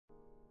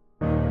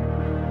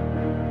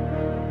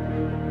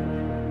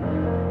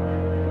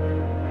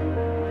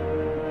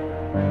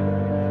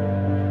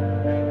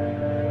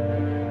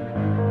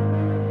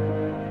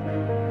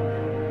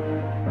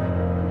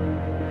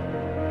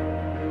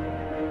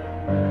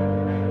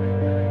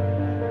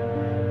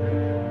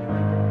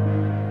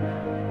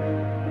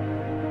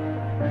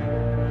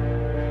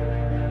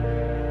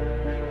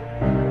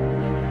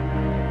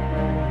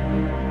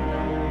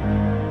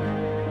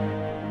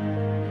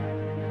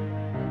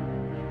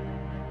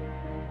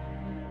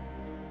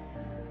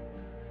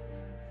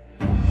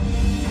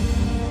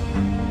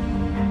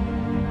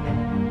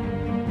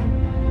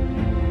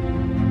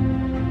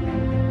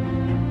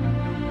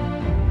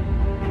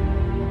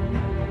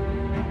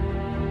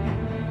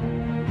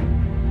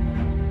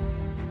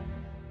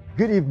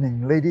Good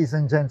evening, ladies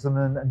and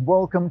gentlemen, and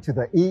welcome to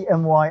the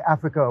EMY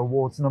Africa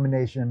Awards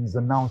nominations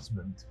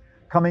announcement,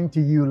 coming to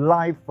you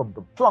live from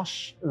the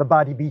plush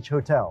Labadi Beach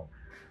Hotel.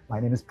 My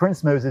name is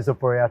Prince Moses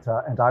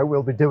Ofori-Atta, and I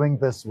will be doing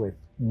this with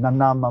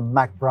Nana Ama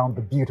McBrown the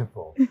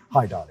Beautiful.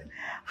 Hi, darling.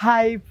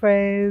 Hi,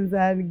 Prince,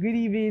 and good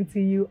evening to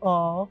you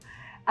all.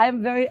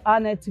 I'm very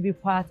honored to be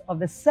part of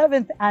the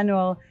 7th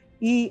Annual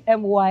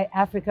EMY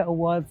Africa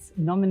Awards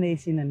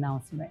nomination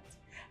announcement,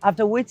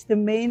 after which the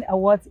main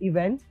awards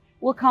event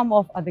will come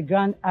off at the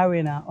Grand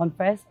Arena on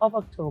 1st of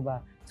October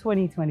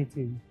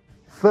 2022.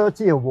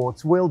 30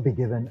 awards will be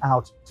given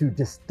out to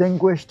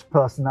distinguished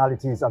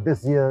personalities at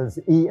this year's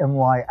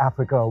EMY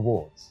Africa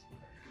Awards.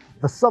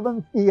 The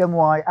 7th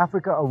EMY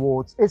Africa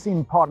Awards is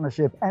in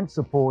partnership and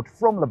support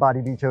from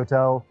Labadi Beach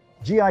Hotel,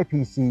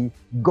 GIPC,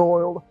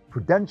 GOIL,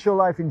 Prudential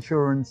Life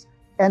Insurance,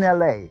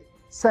 NLA,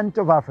 Scent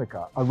of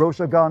Africa,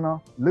 Arosha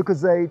Ghana,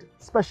 Lucozade,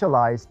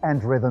 Specialized,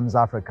 and Rhythms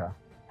Africa.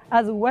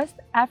 As West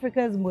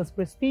Africa's most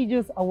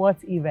prestigious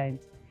awards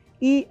event,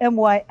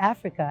 EMY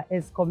Africa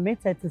is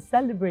committed to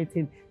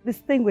celebrating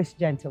distinguished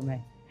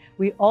gentlemen.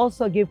 We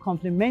also give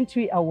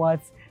complimentary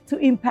awards to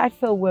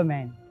impactful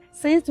women.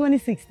 Since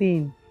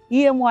 2016,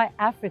 EMY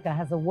Africa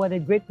has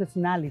awarded great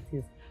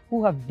personalities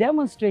who have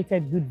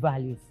demonstrated good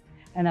values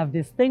and have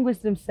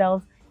distinguished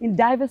themselves in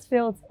diverse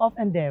fields of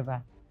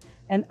endeavor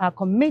and are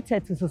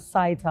committed to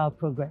societal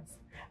progress.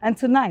 And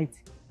tonight,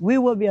 we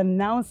will be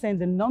announcing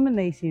the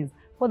nominations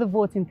for the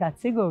voting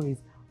categories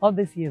of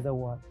this year's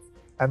awards.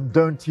 And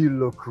don't you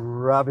look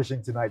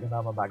ravishing tonight, Nana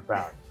Ama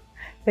McBrown?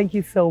 Thank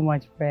you so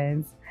much,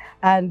 friends.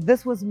 And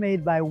this was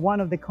made by one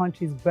of the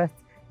country's best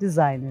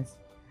designers.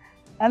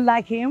 And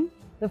like him,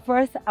 the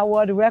first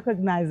award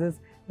recognizes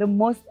the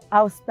most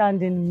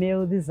outstanding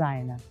male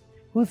designer,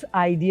 whose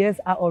ideas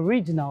are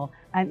original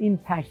and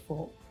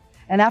impactful.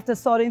 And after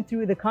sorting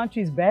through the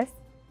country's best,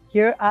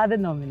 here are the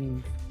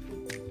nominees.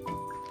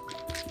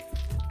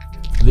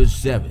 The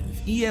 7th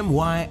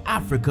EMY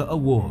Africa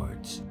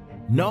Awards.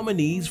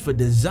 Nominees for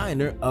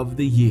Designer of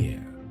the Year: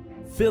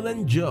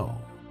 Phil Joe,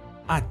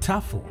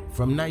 Atafo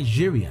from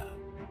Nigeria,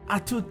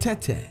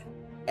 Atutete,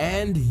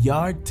 and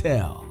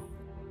Yartel.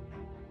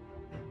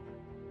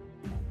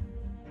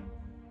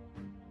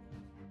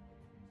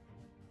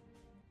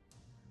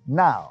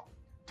 Now,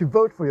 to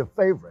vote for your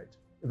favorite,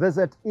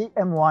 visit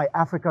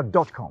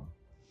emyafrica.com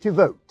to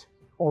vote,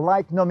 or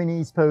like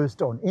nominees'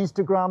 post on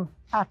Instagram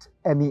at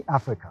EMY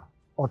Africa,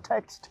 or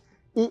text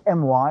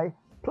EMY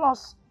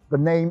plus the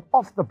name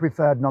of the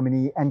preferred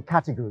nominee and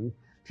category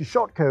to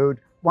short code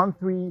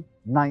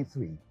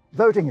 1393.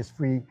 Voting is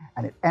free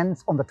and it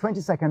ends on the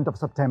 22nd of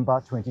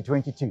September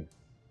 2022.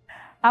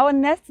 Our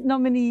next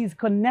nominees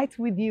connect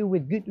with you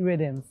with good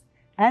rhythms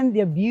and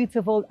their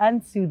beautiful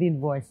and soothing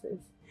voices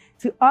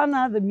to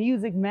honor the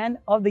Music Man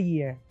of the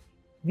Year.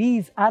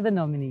 These are the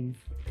nominees.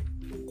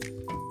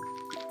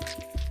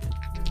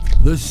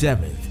 The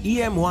 7th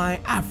EMY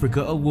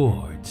Africa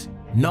Awards.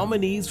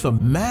 Nominees for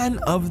Man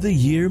of the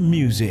Year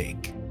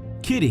Music: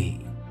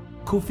 Kitty,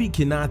 Kofi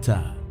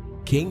Kinata,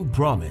 King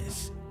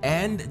Promise,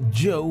 and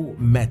Joe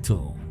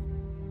Metal.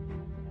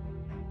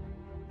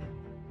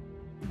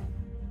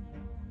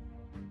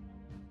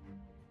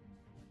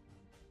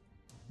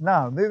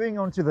 Now, moving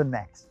on to the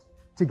next.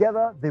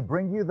 Together, they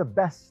bring you the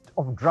best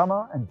of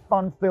drama and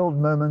fun-filled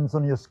moments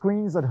on your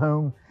screens at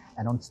home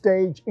and on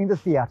stage in the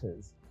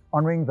theaters.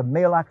 Honoring the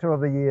Male Actor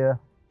of the Year,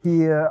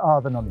 here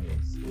are the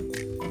nominees.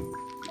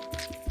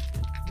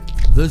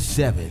 The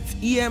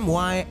 7th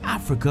EMY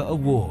Africa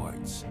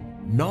Awards.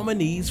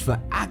 Nominees for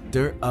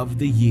Actor of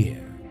the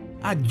Year: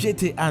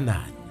 Ajete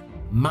Anan,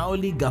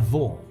 Mauli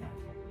Gavon,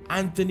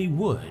 Anthony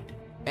Wood,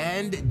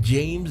 and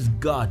James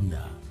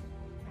Gardner.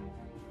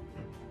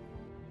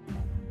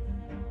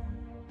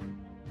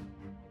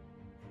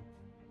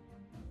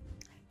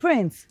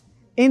 Prince,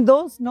 in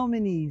those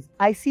nominees,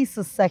 I see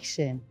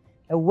succession,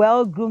 a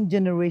well-groomed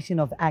generation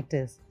of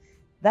actors.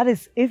 That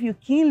is, if you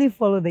keenly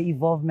follow the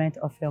evolvement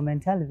of film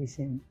and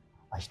television.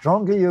 I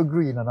strongly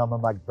agree, Nana Ama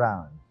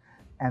McBrown.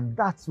 And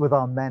that's with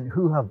our men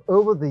who have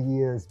over the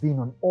years been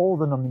on all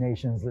the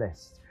nominations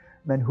lists,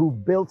 men who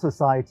built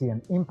society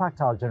and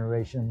impact our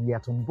generation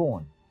yet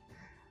unborn,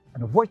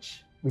 and of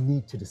which we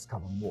need to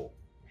discover more.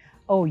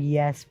 Oh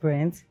yes,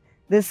 Prince.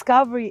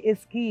 Discovery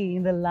is key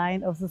in the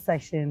line of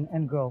succession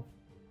and growth.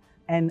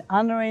 And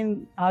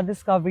honoring our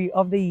discovery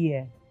of the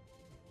year,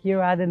 here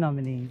are the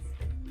nominees.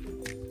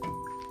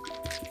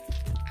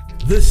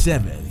 The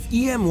 7th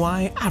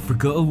EMY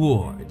Africa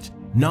Awards.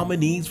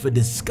 Nominees for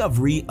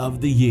Discovery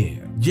of the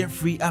Year: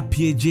 Jeffrey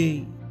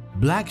Apieje,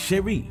 Black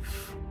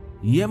Sherif,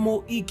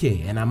 Yemo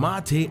Ike and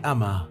Amate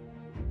Ama,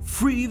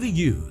 Free the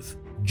Youth,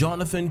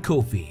 Jonathan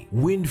Kofi,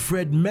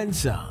 Winfred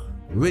Mensah,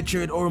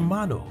 Richard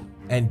Ormano,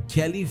 and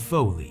Kelly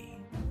Foley.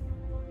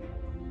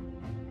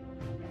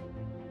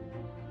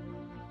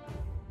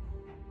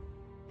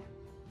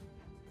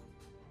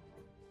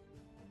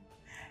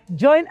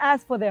 Join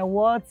us for the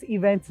awards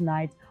event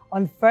tonight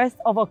on 1st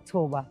of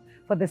October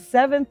for the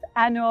 7th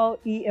Annual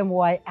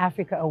EMY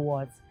Africa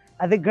Awards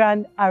at the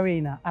Grand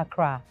Arena,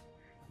 Accra.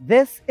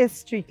 This is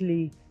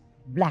strictly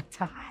black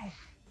tie.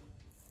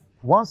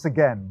 Once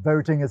again,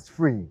 voting is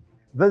free.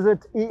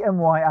 Visit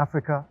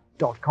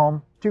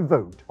emyafrica.com to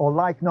vote or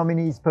like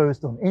Nominees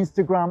post on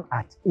Instagram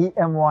at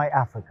EMY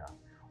Africa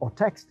or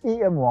text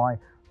EMY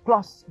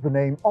plus the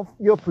name of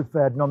your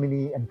preferred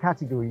nominee and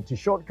category to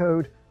short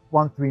code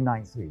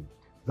 1393.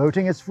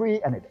 Voting is free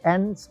and it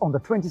ends on the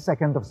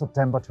 22nd of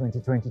September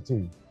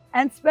 2022.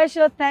 And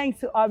special thanks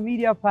to our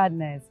media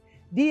partners,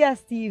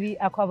 DSTV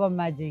Aquaba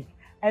Magic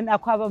and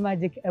Aquaba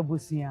Magic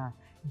Ebusia,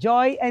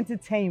 Joy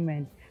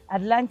Entertainment,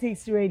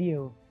 Atlantics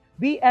Radio,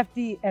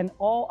 BFT, and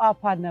all our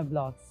partner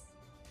blogs.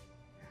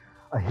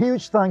 A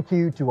huge thank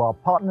you to our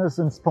partners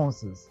and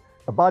sponsors,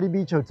 Abadi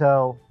Beach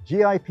Hotel,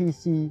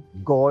 GIPC,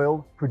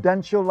 Goyle,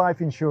 Prudential Life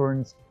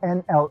Insurance,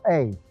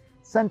 NLA,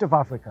 Scent of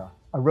Africa,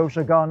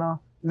 Arosha Ghana,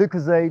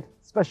 Lucozade,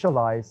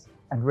 Specialized,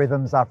 and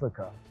Rhythms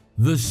Africa.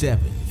 The 7th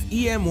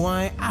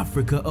EMY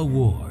Africa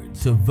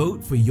Awards. To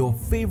vote for your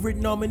favorite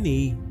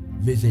nominee,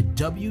 visit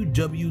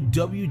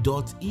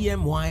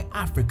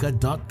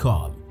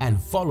www.emyafrica.com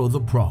and follow the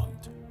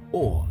prompt.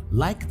 Or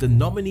like the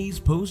nominees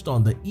post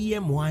on the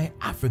EMY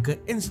Africa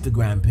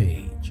Instagram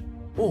page.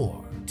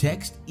 Or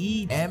text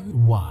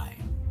EMY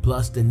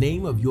plus the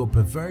name of your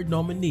preferred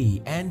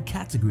nominee and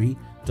category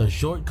to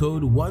short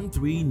code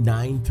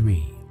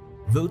 1393.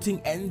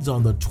 Voting ends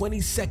on the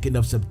 22nd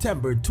of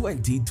September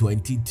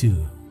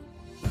 2022.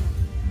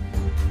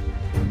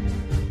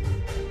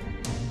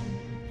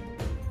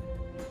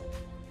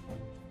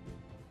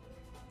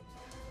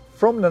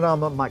 From Nana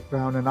Ama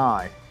McBrown and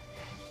I,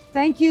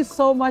 Thank you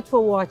so much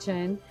for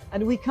watching,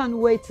 and we can't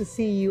wait to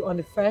see you on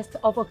the 1st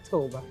of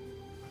October.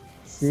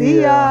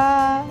 See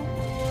ya!